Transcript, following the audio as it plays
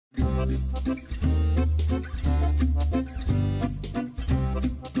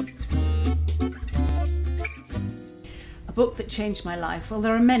A book that changed my life. Well,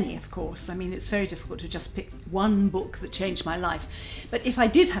 there are many, of course. I mean, it's very difficult to just pick one book that changed my life. But if I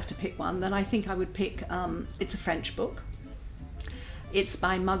did have to pick one, then I think I would pick, it's a French book. It's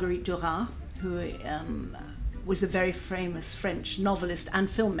by Marguerite Duras, who was a very famous French novelist and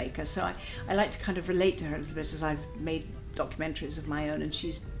filmmaker. So I like to kind of relate to her a little bit, as I've made documentaries of my own, and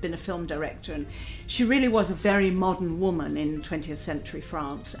she's been a film director. And she really was a very modern woman in 20th century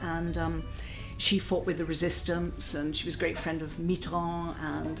France. And she fought with the resistance, and she was a great friend of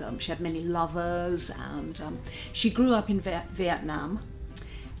Mitterrand, and she had many lovers, and she grew up in Vietnam.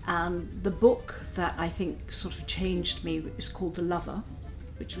 And the book that I think sort of changed me is called The Lover,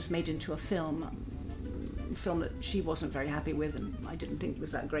 which was made into a film that she wasn't very happy with, and I didn't think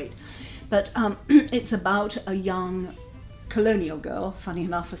was that great. But it's about a young colonial girl, funny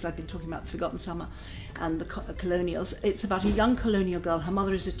enough, as I've been talking about the Forgotten Summer and the colonials. It's about a young colonial girl. Her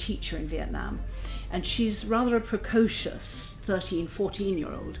mother is a teacher in Vietnam, and she's rather a precocious 13,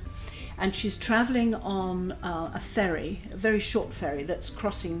 14-year-old. And she's traveling on a ferry, a very short ferry that's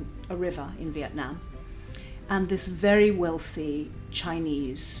crossing a river in Vietnam. And this very wealthy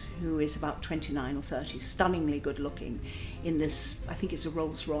Chinese, who is about 29 or 30, stunningly good looking, in this, I think it's a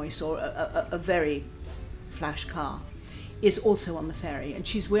Rolls Royce or a very flash car, is also on the ferry. And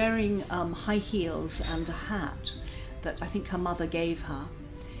she's wearing high heels and a hat that I think her mother gave her.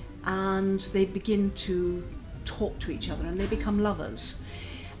 And they begin to talk to each other, and they become lovers.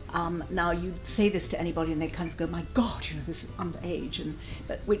 Now, you say this to anybody and they kind of go, my God, you know, this is underage,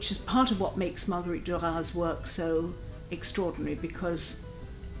 but which is part of what makes Marguerite Duras' work so extraordinary, because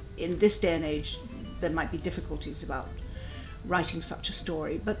in this day and age there might be difficulties about writing such a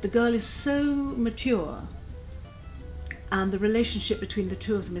story, but the girl is so mature, and the relationship between the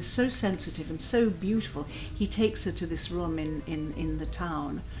two of them is so sensitive and so beautiful. He takes her to this room in the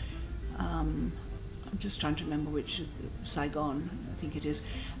town. I'm just trying to remember which, Saigon, I think it is,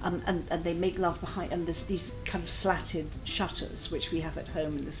 and they make love behind, and there's these kind of slatted shutters, which we have at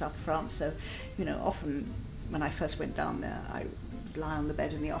home in the south of France. So, you know, often when I first went down there, I would lie on the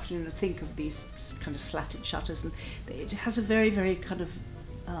bed in the afternoon and think of these kind of slatted shutters, and it has a very, very kind of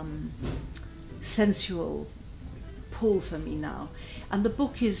sensual pull for me now. And the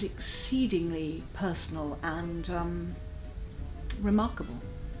book is exceedingly personal and remarkable.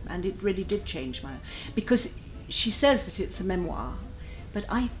 And it really did change because she says that it's a memoir, but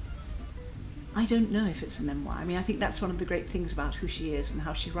I don't know if it's a memoir. I mean, I think that's one of the great things about who she is and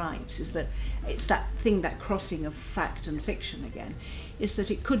how she writes, is that it's that thing, that crossing of fact and fiction again, is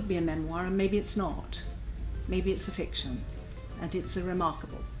that it could be a memoir and maybe it's not. Maybe it's a fiction, and it's a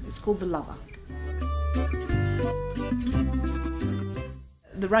remarkable. It's called The Lover.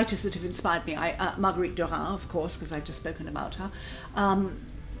 The writers that have inspired me, Marguerite Duras, of course, because I've just spoken about her.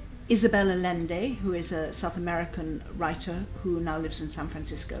 Isabel Allende, who is a South American writer who now lives in San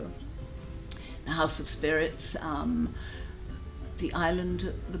Francisco. The House of Spirits, The Island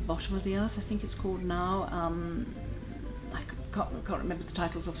at the Bottom of the Earth, I think it's called now. I can't remember the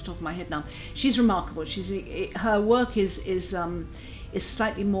titles off the top of my head now. She's remarkable. Her work is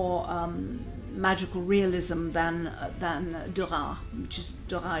slightly more magical realism than Duras,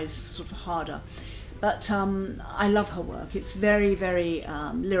 Duras is sort of harder. But I love her work. It's very, very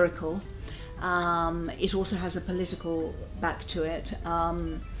lyrical. It also has a political back to it,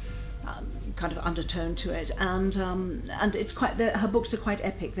 kind of undertone to it, and it's quite. Her books are quite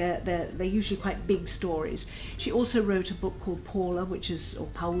epic. They're usually quite big stories. She also wrote a book called Paula,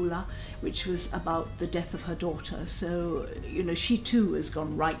 Paula, which was about the death of her daughter. So, you know, she too has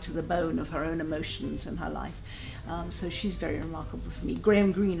gone right to the bone of her own emotions and her life. So she's very remarkable for me.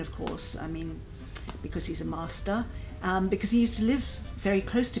 Graham Greene, of course. I mean, because he's a master, because he used to live very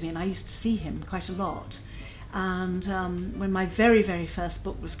close to me, and I used to see him quite a lot. And when my very, very first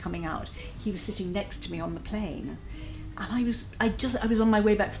book was coming out, he was sitting next to me on the plane, and I was on my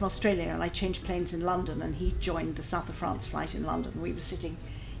way back from Australia, and I changed planes in London, and he joined the South of France flight in London. We were sitting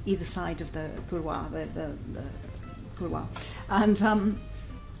either side of the couloir, the couloir, and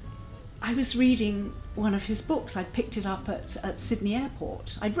I was reading one of his books. I'd picked it up at Sydney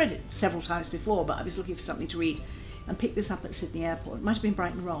Airport. I'd read it several times before, but I was looking for something to read and picked this up at Sydney Airport. It might have been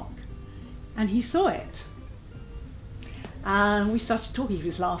Brighton Rock. And he saw it. And we started talking. He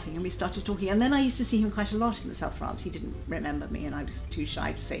was laughing, and we started talking. And then I used to see him quite a lot in the South of France. He didn't remember me, and I was too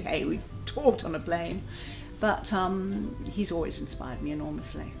shy to say, hey, we talked on a plane. But he's always inspired me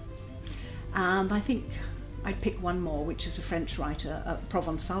enormously. And I think I'd pick one more, which is a French writer, a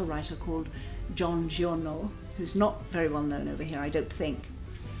Provençal writer called John Giono, who's not very well known over here, I don't think.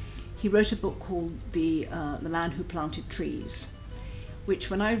 he wrote a book called The Man Who Planted Trees, which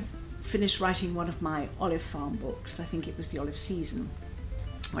when I finished writing one of my olive farm books, I think it was The Olive Season,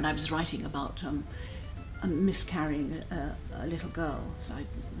 when I was writing about miscarrying a little girl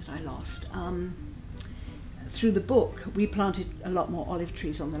that I lost. Through the book, we planted a lot more olive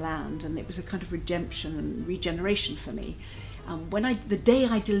trees on the land, and it was a kind of redemption and regeneration for me. The day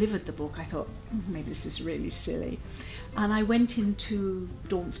I delivered the book, I thought, maybe this is really silly. And I went into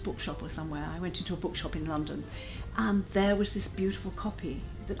Daunt's bookshop or somewhere. I went into a bookshop in London, and there was this beautiful copy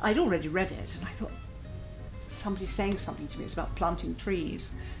that I'd already read it, and I thought, somebody's saying something to me. It's about planting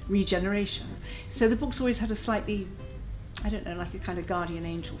trees, regeneration. So the book's always had a slightly, I don't know, like a kind of guardian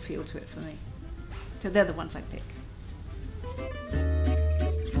angel feel to it for me. So they're the ones I pick.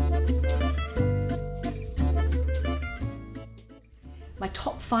 My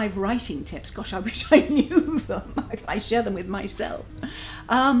top 5 writing tips, gosh, I wish I knew them. I share them with myself.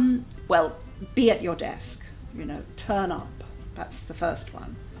 Well, be at your desk, you know, turn up. That's the first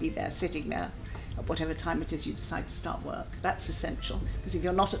one. Be there, sitting there, at whatever time it is you decide to start work. That's essential, because if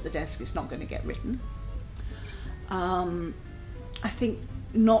you're not at the desk, it's not going to get written. I think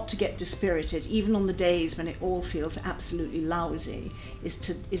not to get dispirited, even on the days when it all feels absolutely lousy, is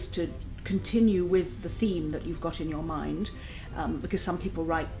to continue with the theme that you've got in your mind, because some people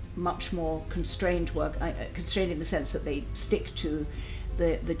write much more constrained work, constrained in the sense that they stick to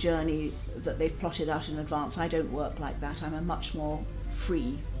the journey that they've plotted out in advance. I don't work like that. I'm a much more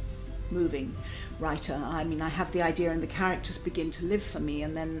free moving writer. I mean, I have the idea and the characters begin to live for me,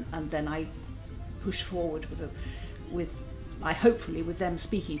 and then I push forward hopefully with them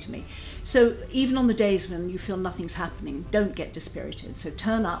speaking to me. So even on the days when you feel nothing's happening, don't get dispirited. So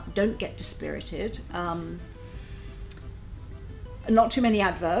turn up, don't get dispirited. Not too many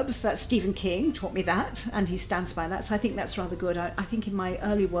adverbs. That's Stephen King taught me that, and he stands by that. So I think that's rather good. I think in my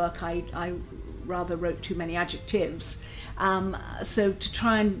early work I rather wrote too many adjectives. So to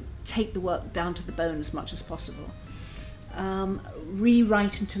try and take the work down to the bone as much as possible.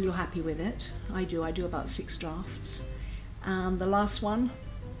 Rewrite until you're happy with it. I do about 6 drafts. And the last one,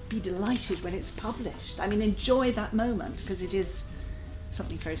 be delighted when it's published. I mean, enjoy that moment, because it is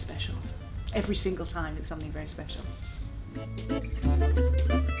something very special. Every single time it's something very special.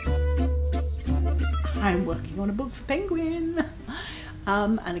 I'm working on a book for Penguin.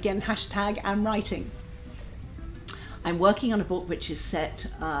 And again, hashtag I'm writing. I'm working on a book which is set,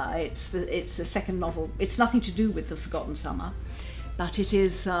 it's a second novel. It's nothing to do with The Forgotten Summer, but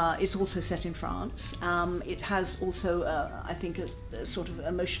it's also set in France. It has also, I think, a sort of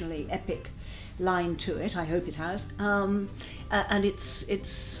emotionally epic line to it. I hope it has. And it's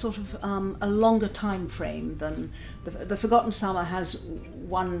sort of a longer time frame than The Forgotten Summer has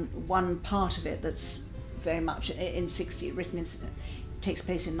one part of it that's very much in 60, takes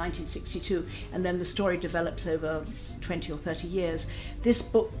place in 1962, and then the story develops over 20 or 30 years. This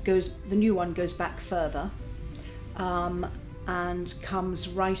book the new one goes back further, and comes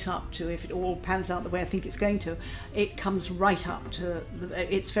right up to, if it all pans out the way I think it's going to, it comes right up to,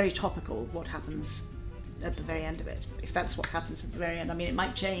 it's very topical what happens at the very end of it, if that's what happens at the very end. I mean, it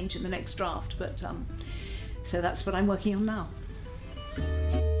might change in the next draft, but so that's what I'm working on now.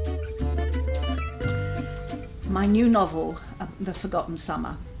 My new novel, The Forgotten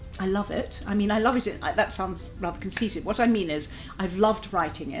Summer. I love it. I mean, I love it. That sounds rather conceited. What I mean is, I've loved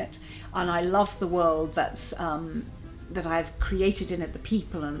writing it, and I love the world that I've created in it, the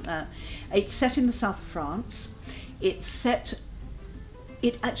people, and it's set in the south of France. It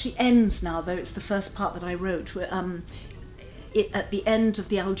actually ends now, though it's the first part that I wrote. At the end of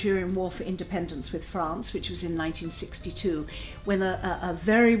the Algerian War for Independence with France, which was in 1962, when a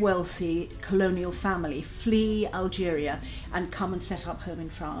very wealthy colonial family flee Algeria and come and set up home in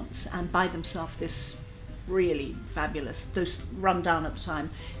France and buy themselves this really fabulous, those run down at the time,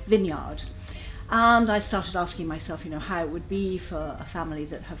 vineyard. And I started asking myself, you know, how it would be for a family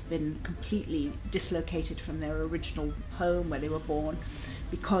that have been completely dislocated from their original home where they were born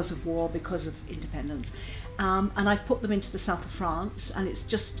because of war, because of independence. And I've put them into the south of France, and it's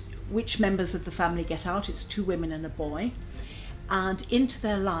just which members of the family get out. It's 2 women and a boy. And into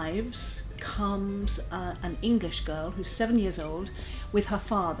their lives comes an English girl who's 7 years old with her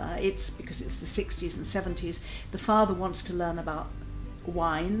father. It's because it's the 60s and 70s. The father wants to learn about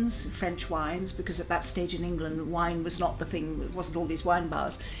wines, French wines, because at that stage in England wine was not the thing, it wasn't all these wine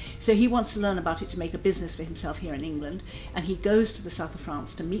bars. So he wants to learn about it to make a business for himself here in England, and he goes to the south of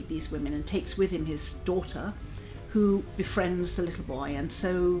France to meet these women and takes with him his daughter, who befriends the little boy, and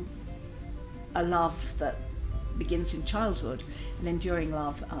so a love that begins in childhood, an enduring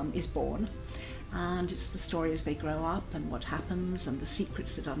love, is born. and it's the story as they grow up and what happens and the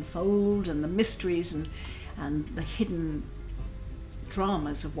secrets that unfold and the mysteries and the hidden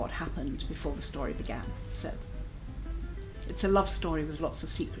dramas of what happened before the story began. So it's a love story with lots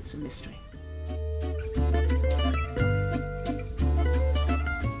of secrets and mystery.